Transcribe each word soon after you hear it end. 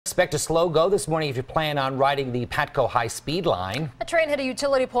Expect a slow go this morning if you plan on riding the PATCO high-speed line. A train hit a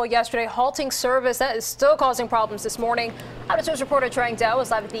utility pole yesterday, halting service. That is still causing problems this morning. Out News reporter Trang Do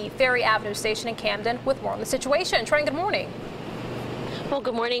is live at the Ferry Avenue station in Camden with more on the situation. Trang, good morning. Well,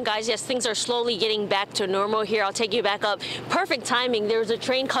 good morning, guys. Yes, things are slowly getting back to normal here. I'll take you back up. Perfect timing. There's a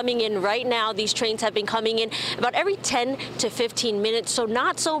train coming in right now. These trains have been coming in about every 10 to 15 minutes, so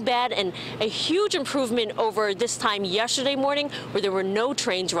not so bad, and a huge improvement over this time yesterday morning where there were no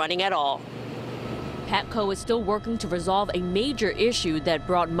trains running at all. PATCO is still working to resolve a major issue that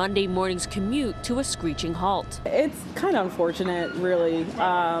brought Monday morning's commute to a screeching halt. It's kind of unfortunate, really,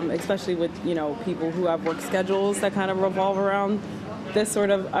 especially with, people who have work schedules that kind of revolve around this sort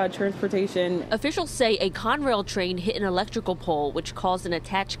of transportation. Officials say a Conrail train hit an electrical pole, which caused an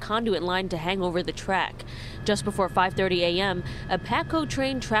attached conduit line to hang over the track. Just before 5:30 a.m., a PATCO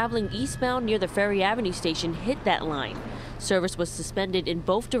train traveling eastbound near the Ferry Avenue station hit that line. Service was suspended in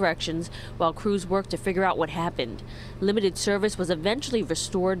both directions while crews worked to figure out what happened. Limited service was eventually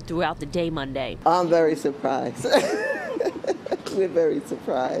restored throughout the day Monday. I'm very surprised. We're very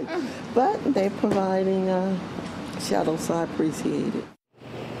surprised. But they're providing shuttle, so I appreciate it.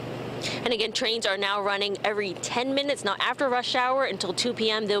 And again, trains are now running every 10 minutes. Now, after rush hour until 2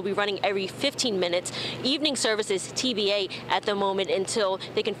 p.m., they'll be running every 15 minutes. Evening service is TBA at the moment until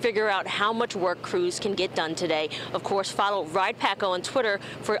they can figure out how much work crews can get done today. Of course, follow Ride PATCO on Twitter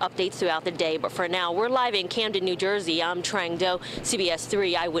for updates throughout the day. But for now, we're live in Camden, New Jersey. I'm Trang Do, CBS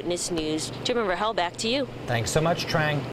 3 Eyewitness News. Jim and Rahel, back to you. Thanks so much, Trang.